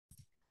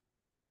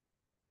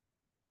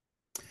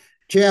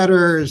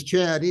Chatters,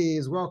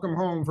 chatties, welcome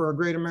home for a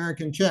Great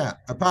American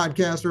Chat, a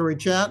podcast where we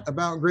chat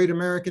about great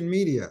American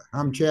media.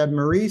 I'm Chad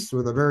Maurice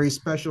with a very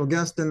special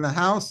guest in the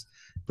house.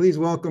 Please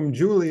welcome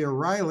Julia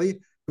Reilly,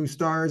 who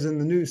stars in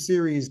the new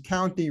series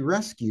County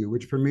Rescue,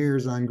 which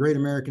premieres on Great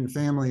American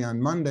Family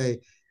on Monday,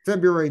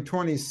 February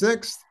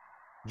 26th.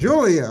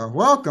 Julia,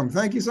 welcome.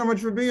 Thank you so much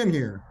for being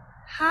here.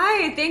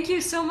 Hi, thank you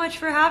so much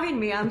for having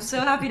me. I'm so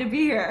happy to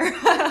be here.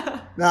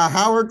 Now,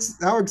 how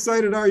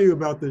excited are you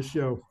about this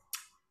show?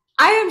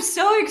 I am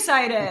so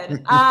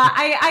excited.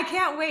 I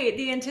can't wait.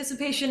 The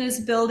anticipation is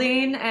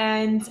building,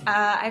 and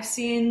I've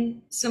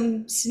seen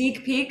some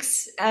sneak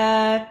peeks.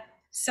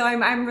 So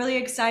I'm really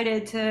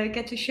excited to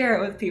get to share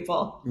it with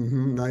people.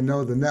 I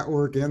know the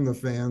network and the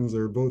fans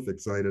are both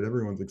excited.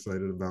 Everyone's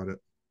excited about it.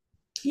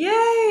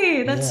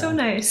 Yay! That's so Yeah.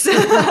 nice.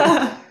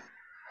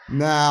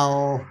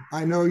 Now,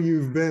 I know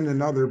you've been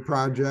in other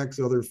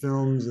projects, other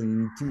films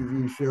and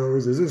TV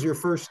shows. Is this your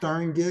first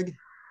starring gig?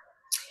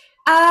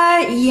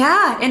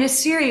 Yeah, in a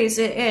series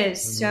it is.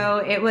 Mhm. So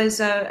it was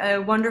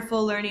a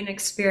wonderful learning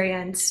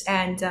experience,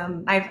 and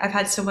I've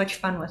had so much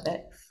fun with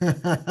it.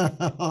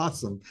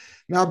 Awesome.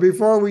 Now,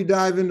 before we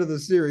dive into the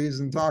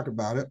series and talk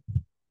about it,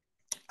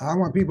 I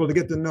want people to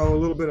get to know a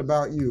little bit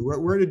about you.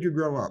 Where did you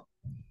grow up?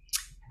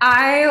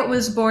 I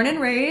was born and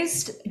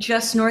raised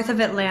just north of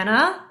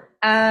Atlanta.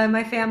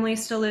 My family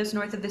still lives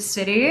north of the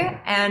city,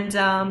 and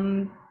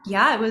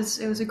yeah, it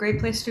was a great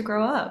place to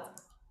grow up.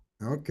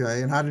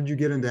 Okay. And how did you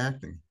get into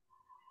acting?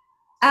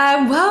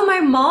 Well, my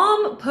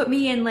mom put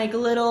me in like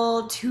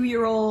little 2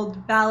 year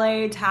old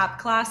ballet tap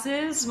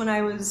classes when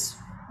I was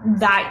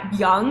that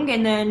young,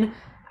 and then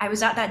I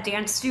was at that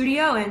dance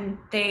studio, and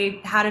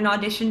they had an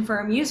audition for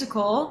a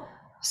musical,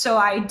 so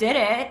I did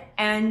it,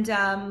 and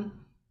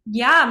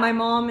yeah, my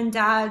mom and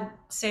dad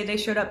say they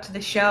showed up to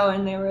the show,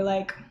 and they were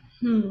like,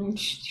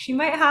 she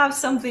might have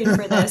something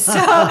for this. So,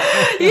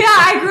 yeah,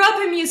 I grew up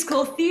in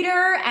musical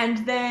theater,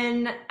 and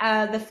then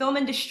the film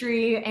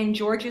industry in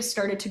Georgia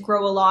started to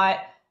grow a lot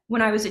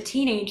when I was a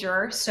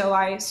teenager. So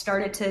I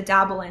started to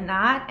dabble in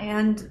that,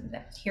 and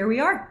here we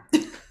are.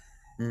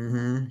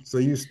 So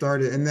you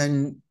started, and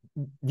then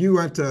you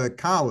went to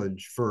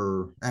college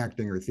for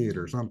acting or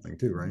theater or something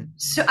too, right?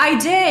 So I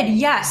did,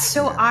 yes.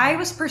 So Yeah. I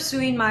was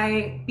pursuing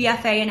my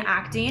BFA in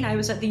acting. I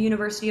was at the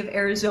University of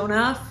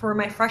Arizona for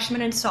my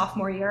freshman and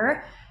sophomore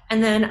year.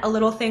 And then a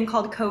little thing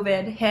called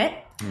COVID hit.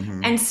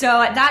 hmm And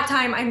so at that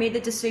time, I made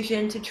the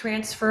decision to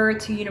transfer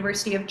to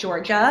University of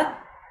Georgia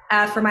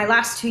for my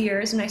last 2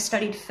 years, and I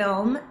studied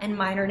film and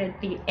minored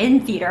in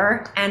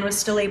theater, and was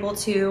still able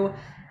to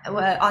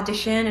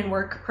audition and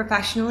work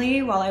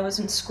professionally while I was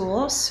in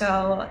school.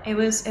 So it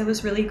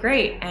was really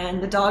great,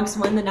 and the dogs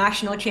won the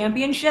national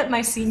championship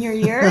my senior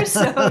year.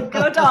 So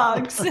go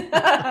dogs!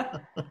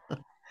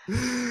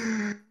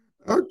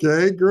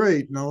 Okay,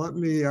 great. Now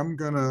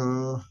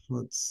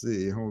let's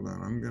see, hold on.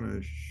 I'm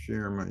gonna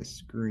share my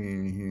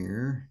screen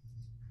here.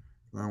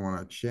 I want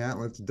to chat.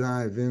 Let's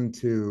dive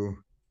into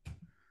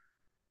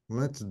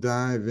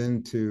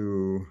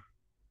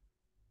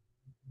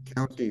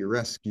County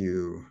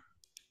Rescue.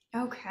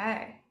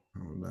 Okay,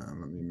 Hold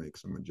on, let me make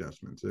some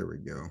adjustments. There we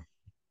go.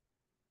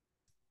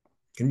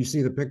 Can you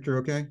see the picture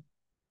okay?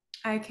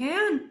 I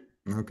can.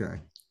 Okay.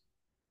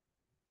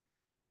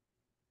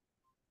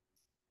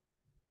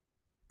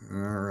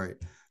 All right.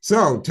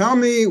 So tell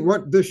me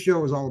what this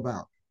show is all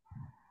about.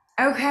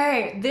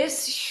 Okay,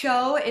 this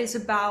show is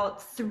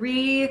about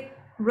three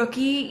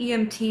rookie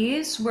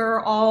EMTs.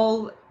 We're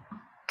all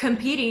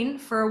competing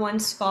for one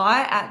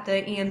spot at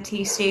the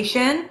EMT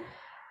station.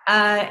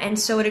 And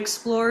so it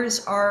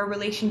explores our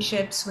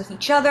relationships with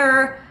each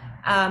other.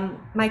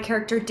 My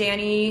character,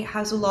 Danny,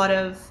 has a lot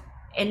of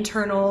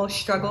internal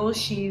struggles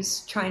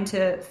she's trying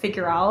to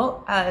figure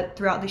out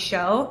throughout the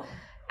show.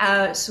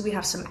 So we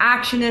have some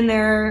action in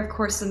there, of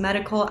course, the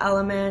medical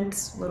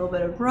elements, a little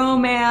bit of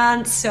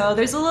romance. So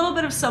there's a little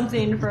bit of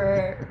something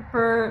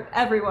for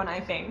everyone, I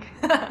think.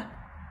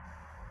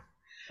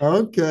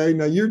 Okay,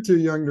 now you're too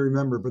young to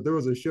remember, but there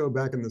was a show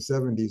back in the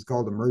 70s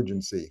called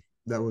Emergency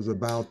that was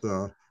about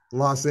the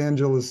Los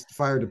Angeles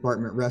Fire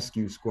Department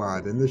Rescue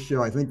Squad. And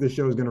I think this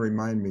show is going to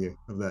remind me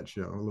of that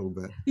show a little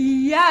bit.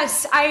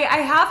 Yes, I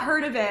have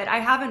heard of it. I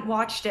haven't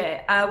watched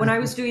it. When I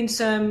was doing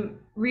some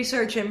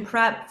research and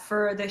prep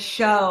for the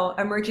show,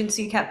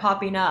 Emergency kept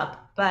popping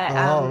up. But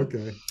Oh,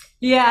 okay.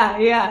 yeah,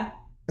 yeah.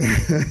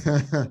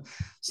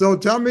 So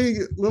tell me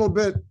a little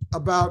bit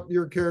about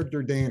your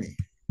character, Danny.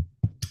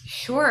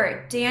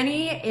 Sure.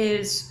 Danny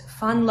is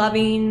fun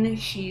loving.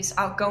 She's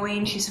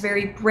outgoing. She's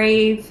very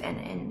brave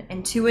and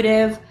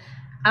intuitive.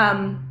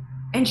 Um,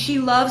 and she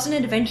loves an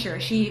adventure.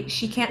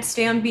 She can't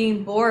stand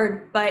being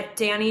bored, but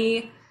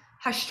Danny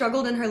has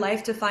struggled in her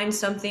life to find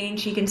something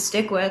she can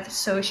stick with.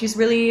 So she's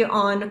really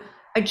on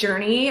a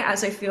journey,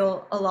 as I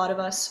feel a lot of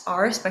us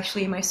are,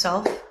 especially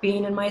myself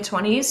being in my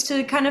 20s,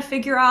 to kind of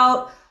figure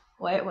out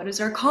what is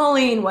our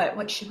calling,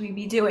 what should we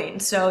be doing.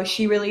 So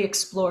she really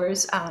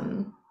explores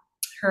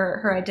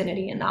her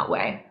identity in that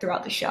way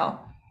throughout the show.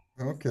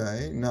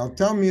 Okay. Now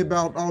tell me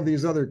about all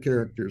these other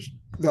characters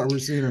that we're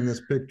seeing in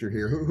this picture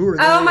here. Who are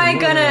Oh they and my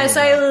what are they all goodness,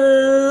 I about?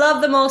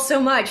 love them all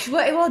so much.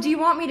 Well, do you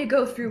want me to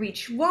go through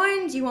each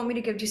one? Do you want me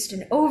to give just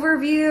an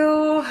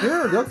overview?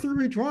 Sure, go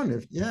through each one.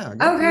 If yeah,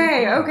 go through each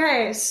Okay, one.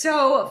 okay.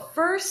 So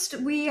first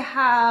we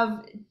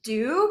have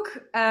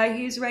Duke.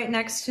 He's right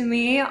next to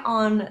me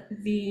on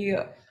the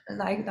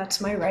like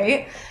that's my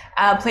right.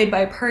 Played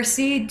by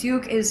Percy.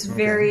 Duke is Okay.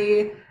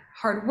 very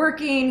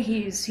hardworking.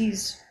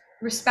 He's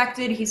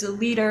respected. He's a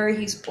leader.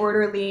 He's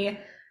orderly.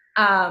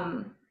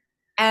 Um,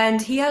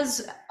 and he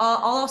has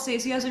all I'll say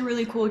is he has a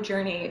really cool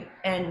journey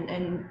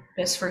in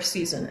this first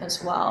season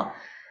as well.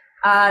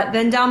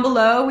 Then down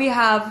below we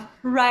have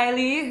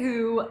Reilly,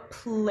 who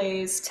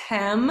plays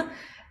Tim.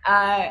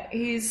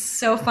 He's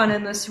so fun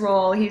in this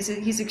role.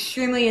 He's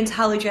extremely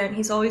intelligent.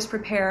 He's always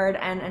prepared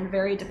and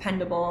very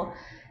dependable.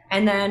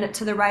 And then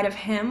to the right of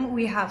him,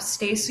 we have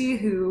Stacy,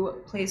 who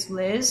plays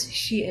Liz.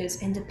 She is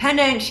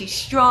independent. She's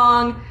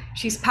strong.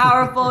 She's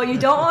powerful. You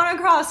don't want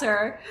to cross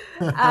her.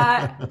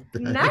 Okay.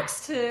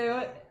 Next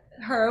to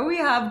her, we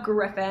have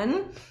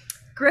Griffin.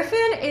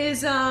 Griffin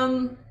is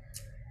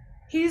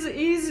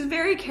he's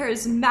very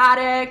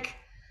charismatic.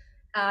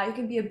 He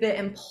can be a bit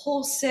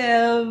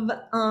impulsive.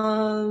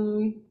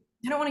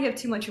 I don't want to give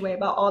too much away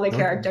about all the Okay.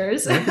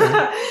 characters. Okay.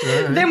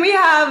 All right. Then we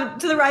have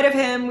to the right of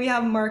him, we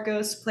have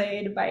Marcos,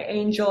 played by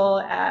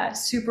Angel.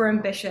 Super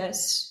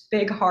ambitious,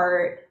 big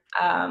heart.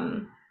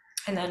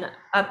 And then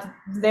up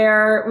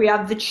there we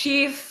have the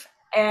chief,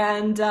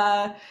 and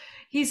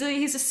he's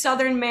a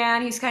southern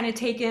man. He's kind of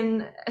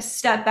taken a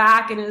step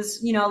back and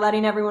is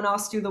letting everyone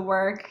else do the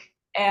work.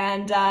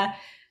 And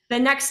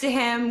then next to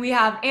him, we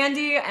have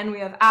Andy and we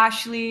have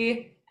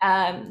Ashley.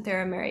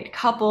 They're a married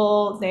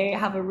couple. They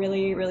have a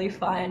really, really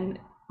fun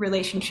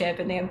relationship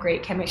and they have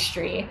great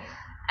chemistry.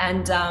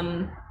 And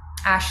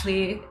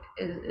Ashley,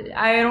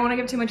 I don't want to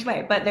give too much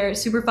away, but they're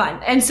super fun.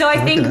 And so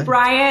I think Okay.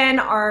 Brian,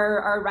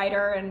 our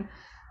writer and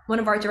one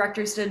of our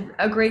directors, did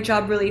a great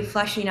job really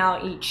fleshing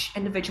out each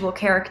individual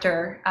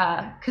character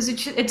because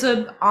it's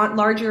a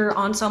larger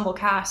ensemble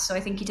cast. So I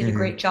think he did a Mhm.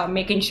 great job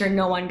making sure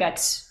no one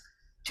gets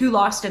too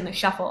lost in the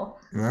shuffle.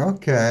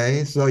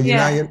 Okay. So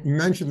Yeah. you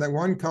mentioned that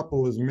one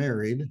couple is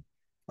married.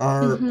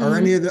 Are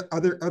any Mm-hmm.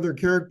 of the other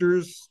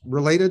characters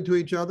related to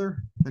each other?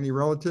 Any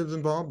relatives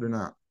involved or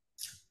not?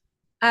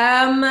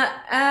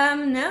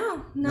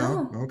 No,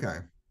 No? no. Okay.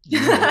 All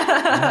right.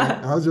 All right.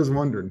 Yeah, I was just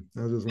wondering.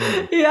 I was just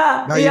wondering.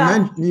 Now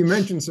yeah. you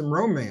mentioned some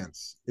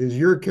romance. Is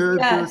your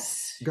character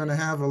Yes. going to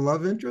have a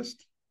love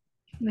interest?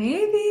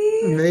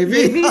 Maybe. Maybe.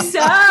 Maybe so.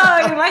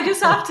 You might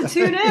just have to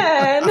tune All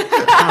right.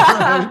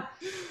 in.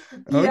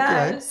 Okay. All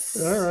Yes.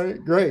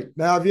 right. Great.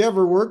 Now, have you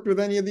ever worked with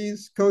any of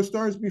these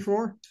co-stars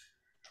before?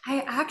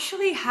 I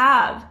actually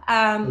have.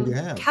 Oh, you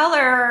have.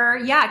 Keller,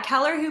 yeah,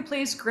 Keller, who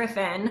plays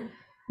Griffin.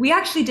 We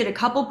actually did a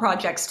couple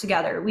projects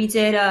together. We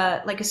did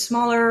a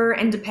smaller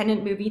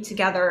independent movie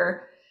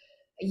together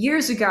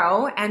years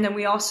ago, and then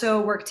we also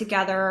worked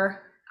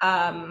together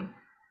on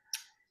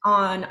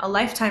a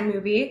Lifetime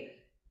movie.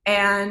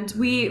 And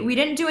we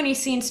didn't do any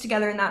scenes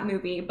together in that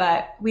movie,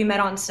 but we met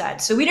on set.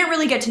 So we didn't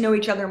really get to know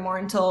each other more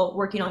until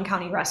working on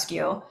County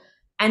Rescue.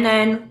 And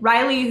then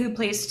Reilly, who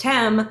plays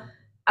Tim,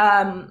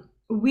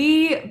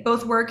 we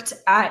both worked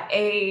at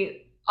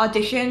a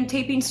audition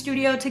taping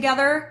studio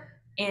together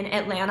in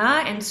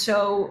Atlanta, and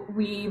so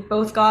we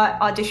both got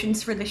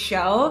auditions for the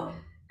show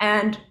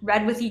and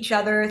read with each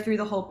other through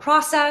the whole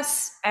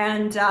process.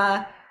 And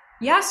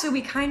yeah, so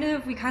we kind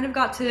of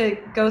got to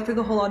go through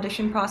the whole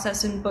audition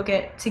process and book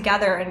it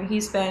together. And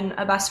he's been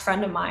a best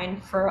friend of mine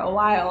for a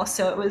while,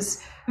 so it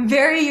was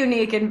very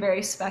unique and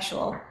very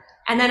special.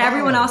 And then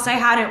everyone Oh, else I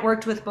hadn't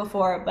worked with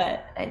before,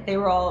 but they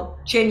were all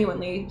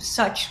genuinely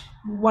such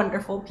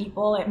wonderful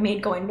people. It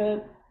made going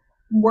to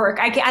work.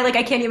 I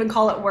can't even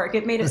call it work.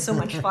 It made it so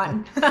much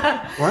fun.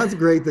 well, that's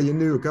great that you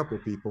knew a couple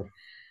people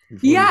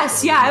before you Yes,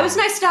 started yeah, it was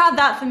on. nice to have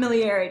that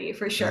familiarity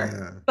for sure.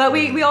 Yeah, But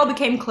we yeah, all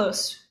became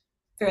close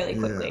fairly yeah.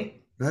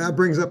 quickly. Now that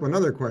brings up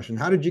another question.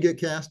 How did you get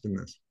cast in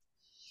this?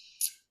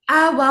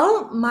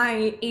 Well,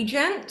 my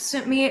agent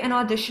sent me an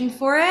audition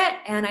for it,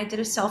 and I did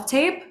a self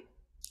tape.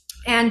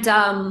 And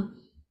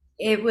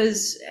it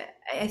was,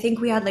 I think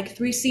we had like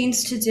three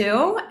scenes to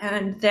do.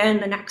 And then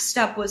the next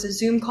step was a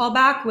Zoom call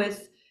back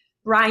with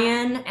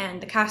Brian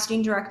and the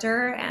casting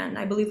director. And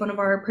I believe one of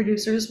our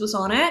producers was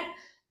on it.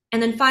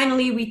 And then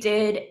finally, we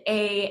did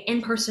a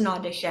in-person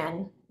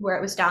audition where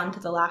it was down to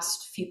the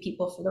last few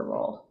people for the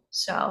role.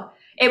 So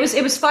it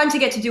was fun to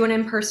get to do an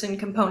in-person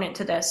component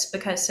to this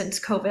because since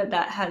COVID,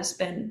 that has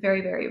been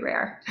very, very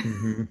rare.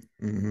 Mm-hmm,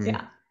 mm-hmm,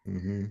 Yeah.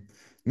 mm-hmm.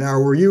 Now,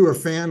 were you a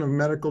fan of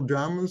medical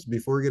dramas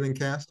before getting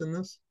cast in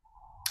this?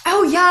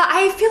 Oh yeah,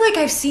 I feel like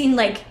I've seen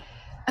like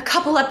a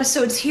couple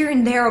episodes here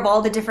and there of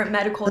all the different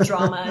medical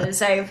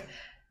dramas. I've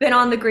been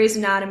on the Grey's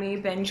Anatomy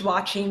binge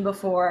watching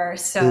before,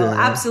 so Yeah.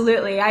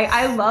 absolutely.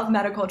 I love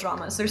medical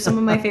dramas. They're some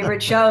of my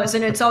favorite shows,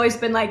 and it's always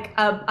been like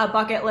a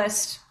bucket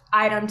list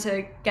item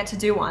to get to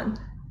do one.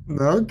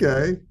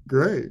 Okay.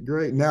 Great.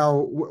 Great.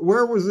 Now,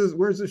 where was this?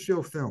 Where's this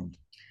show filmed?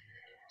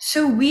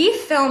 So we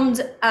filmed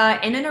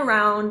in and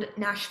around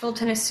Nashville,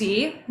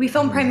 Tennessee. We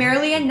filmed Oh,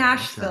 primarily in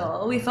Nashville. Okay.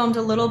 Nashville. We filmed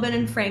a little bit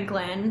in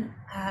Franklin,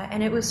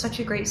 and it was such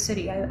a great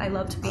city. I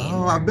loved being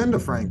Oh, I've there. been to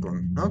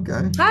Franklin.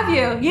 Okay. Have you?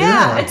 Yeah,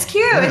 Yeah. it's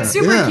cute. It's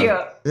Yeah. super Yeah.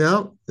 cute.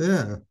 Yeah.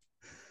 Yeah.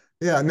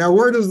 Yeah. Now,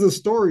 where does the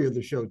story of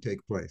the show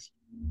take place?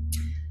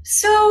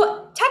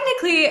 So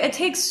technically, it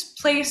takes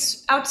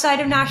place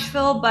outside of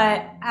Nashville,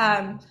 but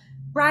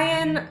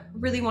Brian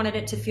really wanted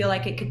it to feel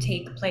like it could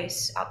take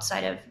place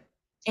outside of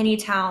any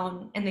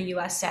town in the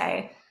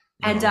USA,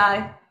 and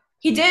Oh.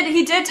 he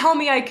did tell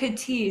me I could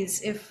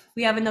tease if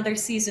we have another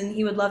season.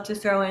 He would love to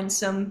throw in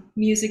some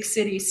Music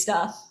City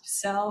stuff.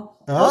 So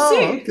we'll Oh,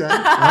 see. okay.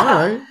 All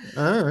right.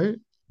 All right.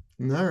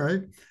 All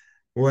right.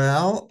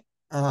 Well,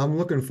 I'm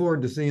looking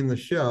forward to seeing the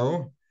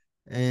show.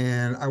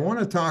 And I want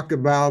to talk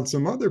about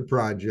some other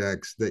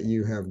projects that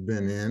you have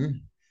been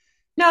in.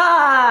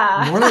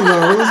 One of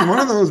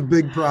Ah. those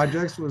big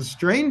projects was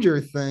Stranger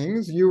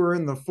Things. You were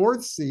in the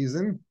fourth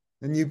season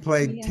and you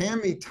played Yeah.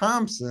 Tammy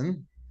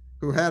Thompson,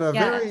 who had a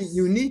very Yes.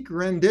 unique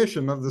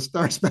rendition of the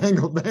Star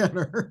Spangled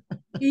Banner.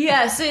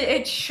 Yes,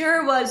 it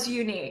sure was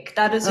unique.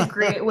 That is a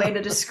great way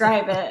to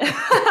describe it.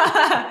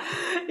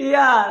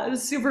 Yeah, it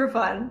was super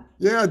fun.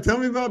 Yeah, tell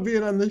me about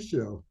being on this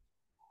show.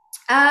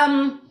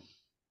 Um,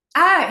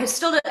 it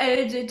still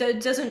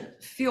it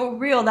doesn't feel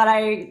real that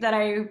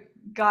I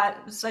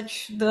got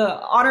such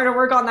the honor to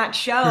work on that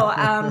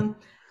show.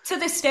 To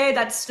this day,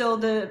 that's still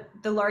the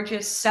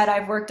largest set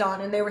I've worked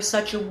on, and they were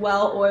such a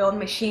well-oiled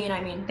machine.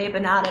 I mean, they've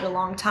been at it a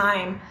long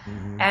time,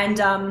 Mhm.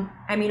 and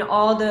I mean,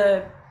 all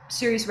the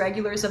series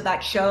regulars of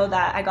that show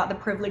that I got the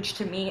privilege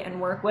to meet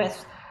and work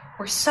with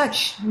were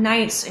such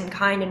nice and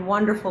kind and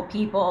wonderful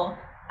people.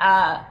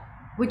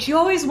 Which you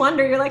always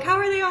wonder. You're like, how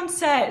are they on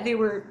set?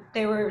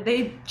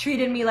 They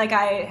treated me like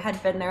I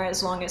had been there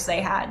as long as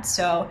they had.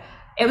 So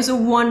it was a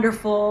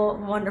wonderful,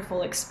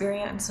 wonderful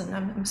experience, and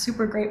I'm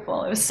super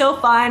grateful. It was so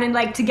fun, and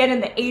like to get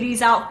in the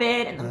 '80s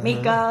outfit and the Uh-huh.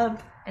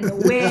 makeup and the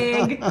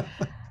wig.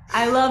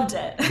 I loved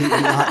it.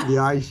 The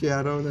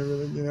eyeshadow and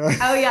everything,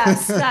 Oh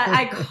yes, yeah.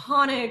 that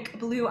iconic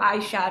blue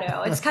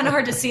eyeshadow. It's kind of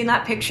hard to see in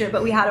that picture,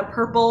 but we had a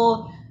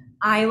purple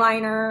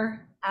eyeliner.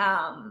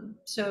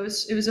 So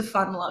it was a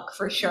fun look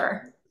for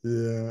sure.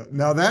 Yeah.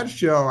 Now that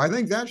show, I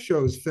think that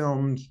show's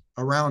filmed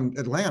around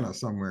Atlanta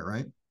somewhere,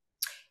 right?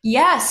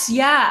 Yes,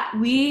 yeah.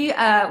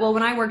 Well,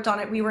 when I worked on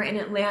it, we were in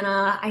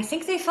Atlanta. I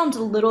think they filmed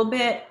a little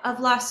bit of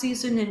last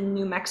season in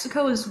New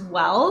Mexico as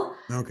well,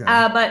 Okay.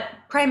 but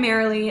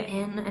primarily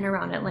in and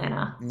around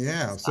Atlanta.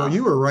 Yeah. So So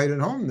you were right at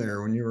home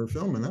there when you were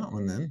filming that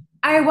one then.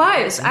 I Yeah.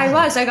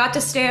 was. I got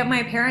to stay at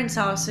my parents'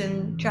 house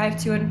and drive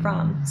to and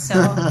from. So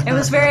it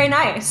was very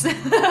nice.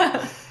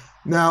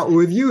 Now,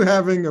 with you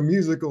having a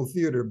musical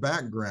theater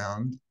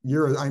background,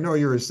 I know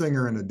you're a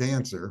singer and a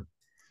dancer.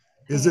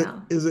 I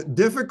am. Is it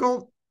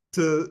difficult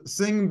to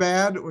sing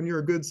bad when you're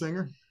a good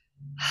singer?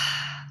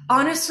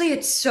 Honestly,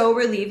 it's so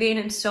relieving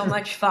and so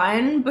much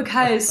fun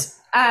because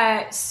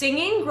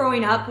singing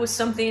growing up was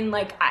something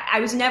like I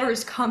was never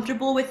as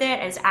comfortable with it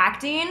as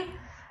acting.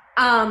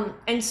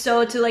 And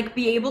so to like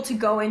be able to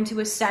go into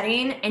a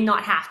setting and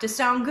not have to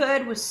sound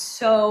good was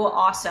so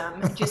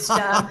awesome. Just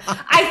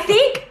I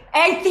think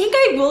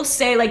I will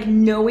say like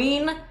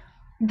knowing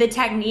the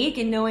technique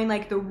and knowing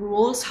like the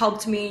rules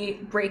helped me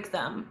break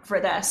them for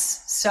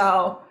this.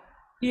 So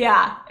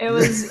yeah, it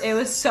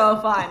was so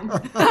fun.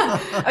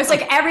 I was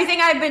like everything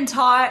I've been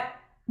taught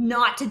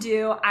not to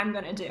do, I'm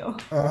gonna do.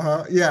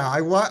 Yeah,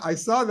 I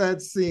saw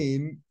that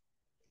scene,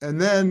 and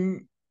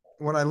then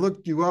when I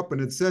looked you up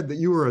and it said that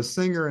you were a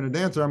singer and a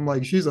dancer, I'm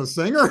like, she's a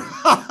singer?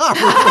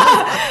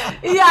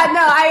 Yeah,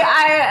 no,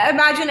 I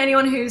imagine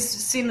anyone who's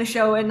seen the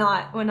show would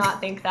not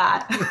think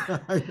that.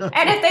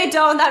 And if they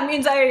don't, that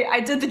means I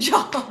did the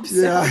job.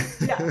 Yeah.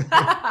 So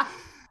yeah.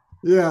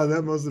 Yeah,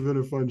 that must have been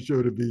a fun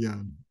show to be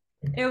on.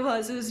 It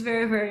was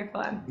very, very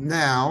fun.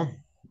 Now,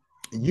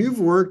 you've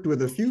worked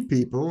with a few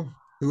people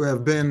who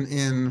have been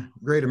in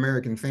Great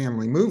American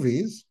Family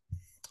movies,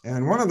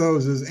 and one of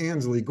those is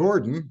Ansley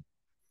Gordon.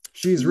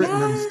 She's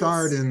written and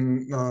starred Yes.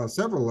 in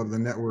several of the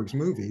network's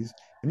movies.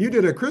 And you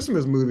did a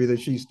Christmas movie that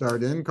she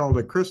starred in called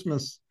A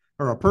Christmas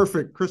or A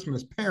Perfect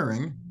Christmas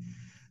Pairing.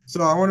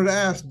 So I wanted to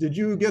ask, did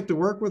you get to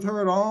work with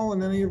her at all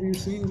in any of your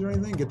scenes or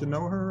anything? Get to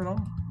know her at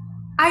all?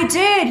 I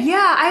did.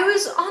 Yeah, I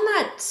was on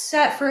that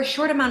set for a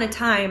short amount of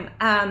time.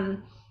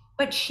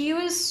 But she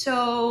was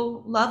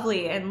so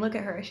lovely, and look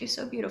at her, she's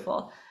so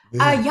beautiful.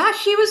 Yeah. Yeah,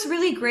 she was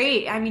really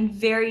great. I mean,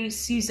 very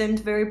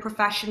seasoned, very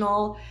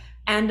professional.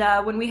 And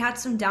when we had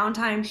some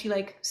downtime, she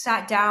like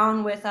sat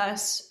down with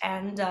us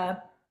and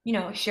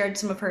shared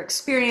some of her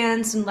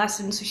experience and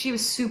lessons. So she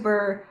was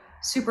super,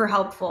 super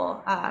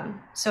helpful.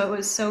 So it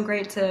was so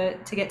great to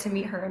get to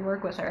meet her and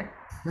work with her.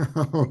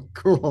 Oh,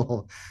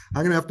 cool.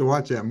 I'm gonna have to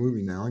watch that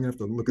movie now. I'm gonna have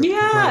to look up, try to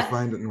Yeah,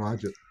 find it and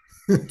watch it.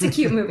 it's a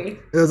cute movie.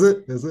 Is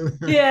it? Is it?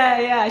 Yeah,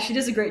 yeah, she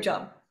does a great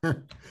job.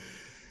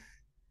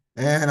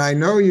 And I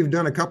know you've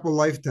done a couple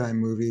Lifetime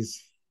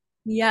movies.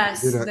 You did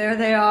Yes, there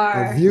they a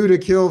are. View to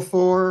Kill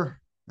For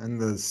and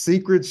The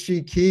Secrets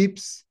She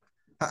Keeps.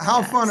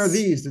 How fun are Yes.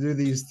 these to do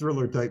these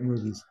thriller type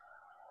movies?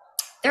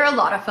 They're a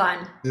lot of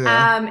fun.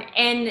 Yeah.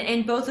 And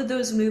in both of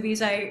those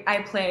movies,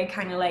 I play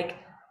kind of like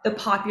the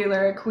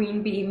popular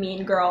queen bee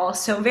mean girl.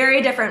 So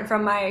very different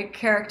from my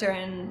character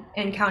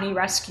in County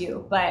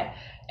Rescue. But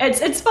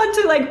it's fun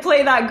to like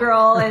play that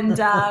girl. And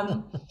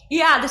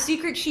yeah, The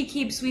Secret She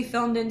Keeps, we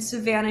filmed in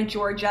Savannah,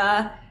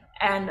 Georgia.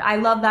 And I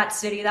love that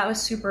city. That was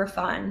super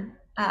fun.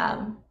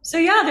 So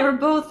yeah, they were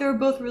both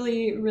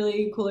really,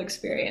 really cool Oh,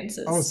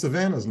 experiences.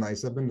 Savannah's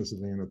nice. I've been to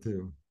Savannah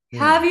too. Yeah.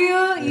 Have you?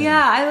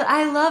 Yeah. Yeah,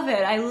 I love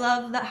it. I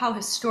love that how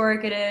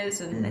historic it is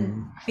and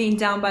Hmm. being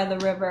down by the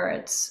river.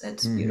 It's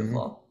Hmm.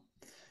 beautiful.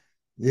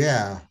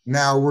 Yeah.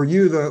 Now, were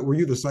you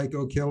the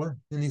psycho killer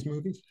in these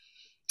movies?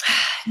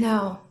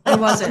 No, I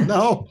wasn't.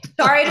 No.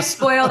 Sorry to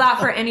spoil that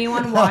for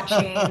anyone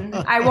watching.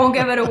 I won't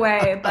give it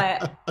away,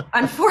 but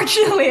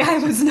unfortunately I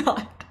was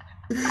not.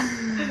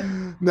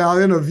 Now,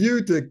 in A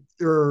View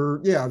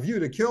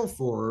to Kill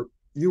for,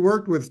 you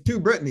worked with two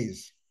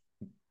Britneys.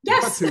 The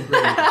Yes. two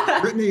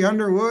Britneys, Brittany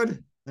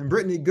Underwood and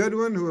Brittany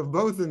Goodwin, who have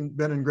both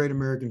been in Great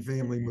American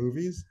Family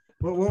movies.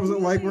 What was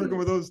it like working Yay.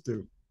 with those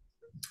two?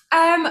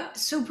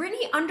 So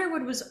Brittany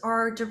Underwood was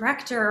our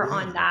director Yeah,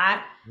 on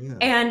that, yeah.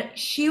 and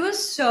she was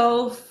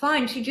so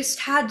fun. She just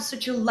had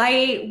such a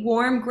light,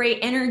 warm, great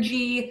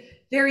energy,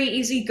 very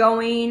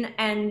easygoing,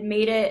 and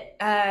made it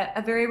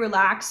a very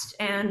relaxed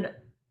and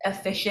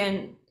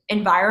efficient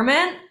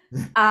environment.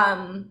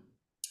 Um,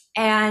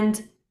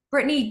 and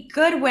Brittany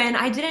Goodwin,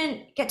 I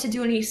didn't get to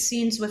do any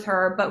scenes with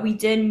her, but we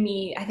did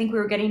meet. I think we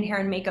were getting hair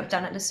and makeup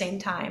done at the same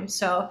time,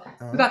 so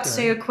we got to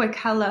say Okay, a quick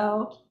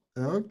hello.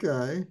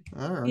 okay.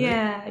 All right,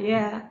 Yeah,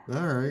 yeah.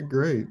 all right,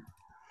 great.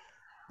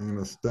 I'm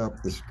gonna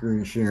stop the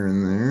screen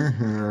sharing there.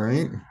 All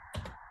right.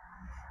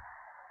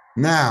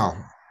 Now,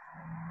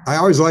 I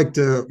always like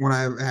to, when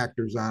I have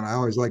actors on, I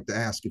always like to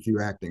ask a few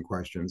acting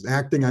questions.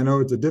 Acting, I know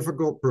it's a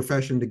difficult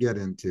profession to get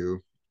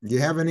into. Do you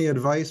have any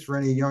advice for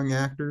any young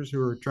actors who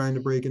are trying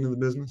to break into the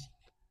business?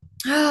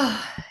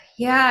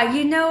 Yeah,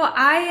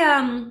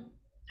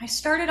 I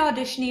started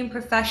auditioning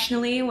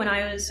professionally when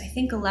I was I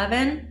think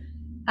 11.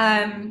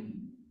 Um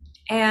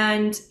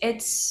and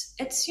it's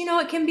it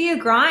can be a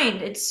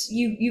grind. It's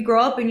you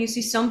grow up and you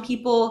see some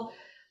people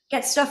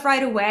get stuff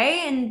right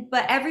away, and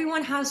but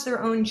everyone has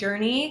their own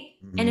journey,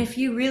 and Mhm. if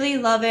you really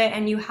love it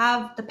and you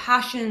have the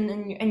passion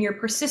and you're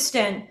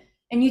persistent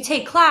and you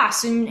take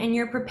class and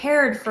you're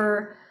prepared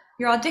for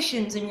your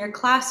auditions and your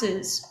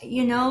classes,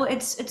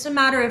 it's a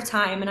matter of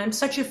time. And I'm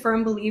such a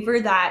firm believer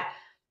that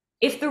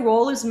if the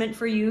role is meant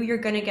for you, you're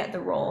going to get the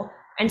role.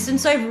 And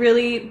since Mhm. I've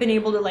really been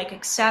able to like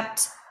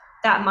accept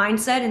that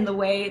mindset in the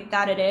way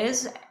that it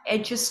is,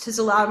 it just has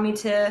allowed me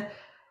to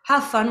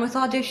have fun with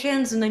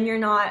auditions. And then you're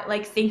not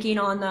like thinking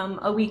on them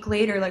a week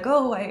later, like,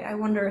 oh, I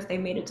wonder if they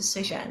made a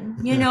decision,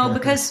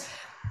 because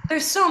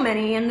there's so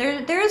many and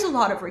there is a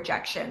lot of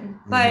rejection,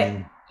 but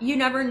Mhm. you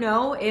never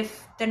know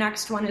if the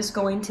next one is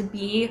going to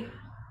be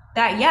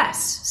that yes.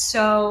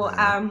 So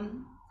Yeah.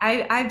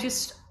 I've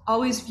just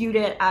always viewed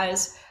it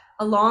as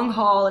a long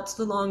haul. It's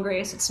the long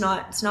race. It's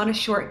not a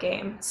short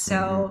game. Mhm.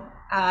 So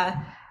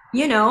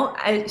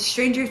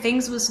Stranger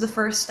Things was the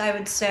first, I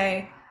would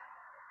say,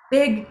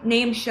 big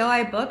name show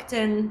I booked,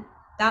 and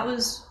that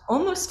was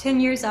almost 10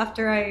 years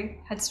after I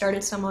had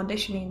started some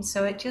auditioning.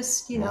 So it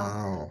just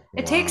Wow.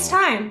 it takes Wow.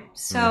 time.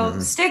 So Uh-huh.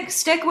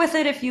 stick with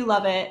it if you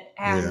love it,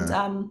 and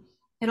Yeah.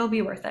 it'll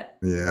be worth it.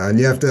 Yeah. And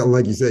you have to,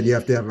 like you said, you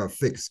have to have a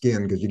thick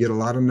skin because you get a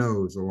lot of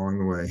no's along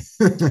the way.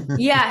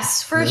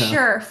 Yes, for Yeah.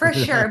 sure, for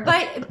sure.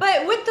 But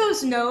with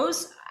those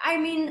no's, I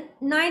mean,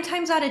 9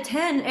 times out of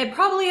 10, it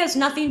probably has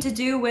nothing to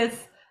do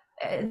with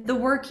the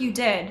work you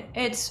did.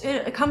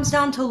 It comes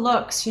down to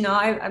looks.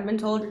 I've been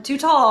told you're too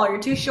tall, you're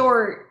too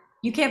short,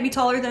 you can't be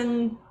taller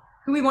than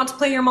who we want to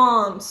play your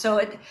mom. So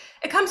it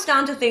comes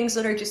down to things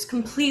that are just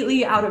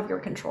completely out of your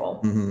control.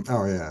 Mhm.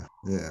 Oh yeah.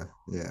 Yeah.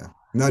 Yeah.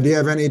 Now, do you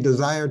have any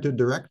desire to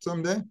direct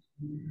someday?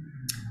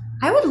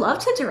 I would love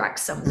to direct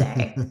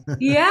someday.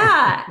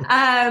 Yeah.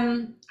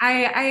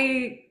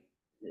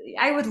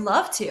 I would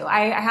love to. I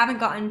haven't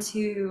gotten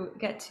to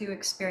get to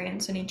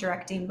experience any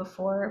directing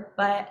before,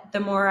 but the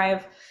more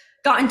I've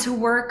gotten to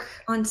work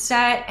on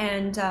set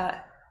and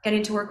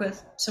getting to work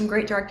with some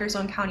great directors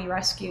on County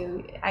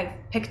Rescue, I've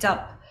picked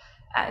up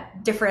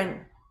different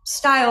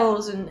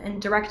styles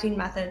and directing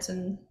methods,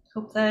 and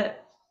hope that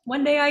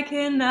one day I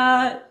can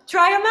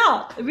try them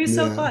out. It'd be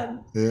so Yeah.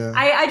 fun. Yeah.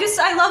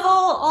 I love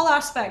all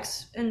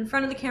aspects, in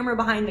front of the camera,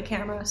 behind the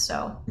camera.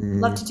 So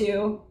love to Mhm.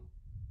 do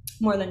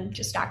more than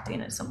just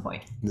acting at some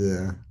point.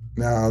 Yeah.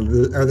 Now,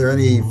 are there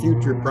any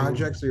future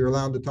projects that you're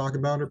allowed to talk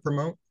about or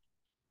promote?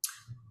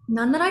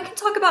 None that I can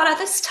talk about at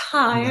this No.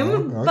 time,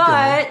 Okay.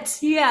 but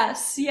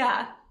yes,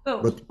 yeah.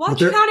 But But but watch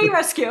there County but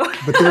Rescue.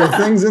 but there are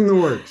things in the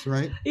works,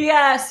 right?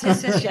 Yes,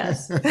 yes, yes,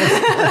 yes.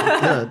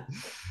 Good.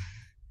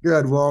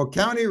 Good. Well,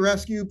 County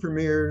Rescue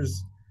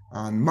premieres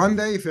on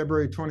Monday,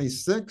 February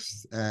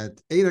 26th at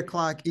 8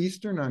 o'clock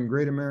Eastern on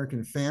Great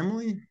American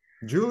Family.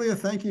 Julia,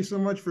 thank you so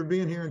much for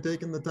being here and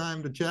taking the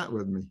time to chat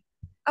with me.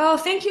 Oh,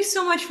 thank you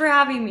so much for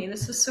having me.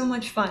 This was so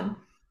much fun.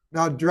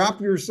 Now, drop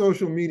your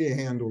social media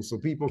handle so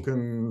people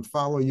can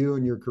follow you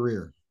and your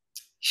career.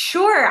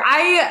 Sure.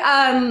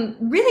 I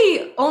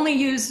really only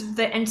use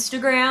the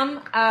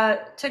Instagram,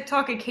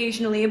 TikTok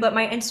occasionally, but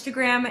my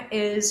Instagram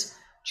is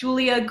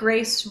Julia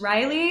Grace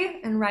Reilly,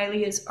 and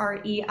Reilly is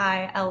Reilly.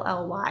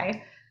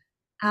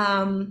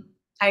 Um,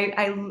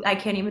 I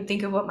can't even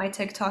think of what my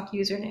TikTok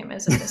username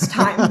is at this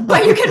time,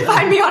 but you can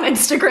find me on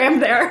Instagram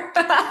there.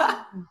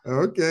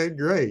 Okay,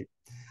 great.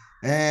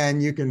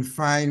 And you can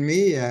find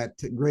me at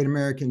Great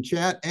American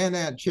Chat and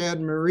at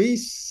Chad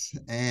Maurice.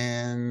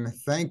 And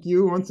thank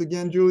you once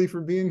again, Julie,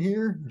 for being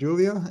here,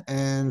 Julia.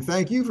 And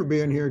thank you for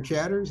being here,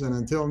 chatters. And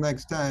until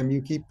next time,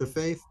 you keep the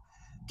faith,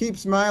 keep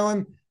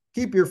smiling,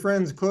 keep your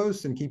friends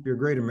close, and keep your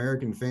great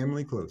American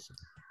family closer.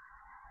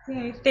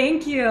 Okay,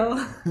 thank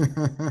you.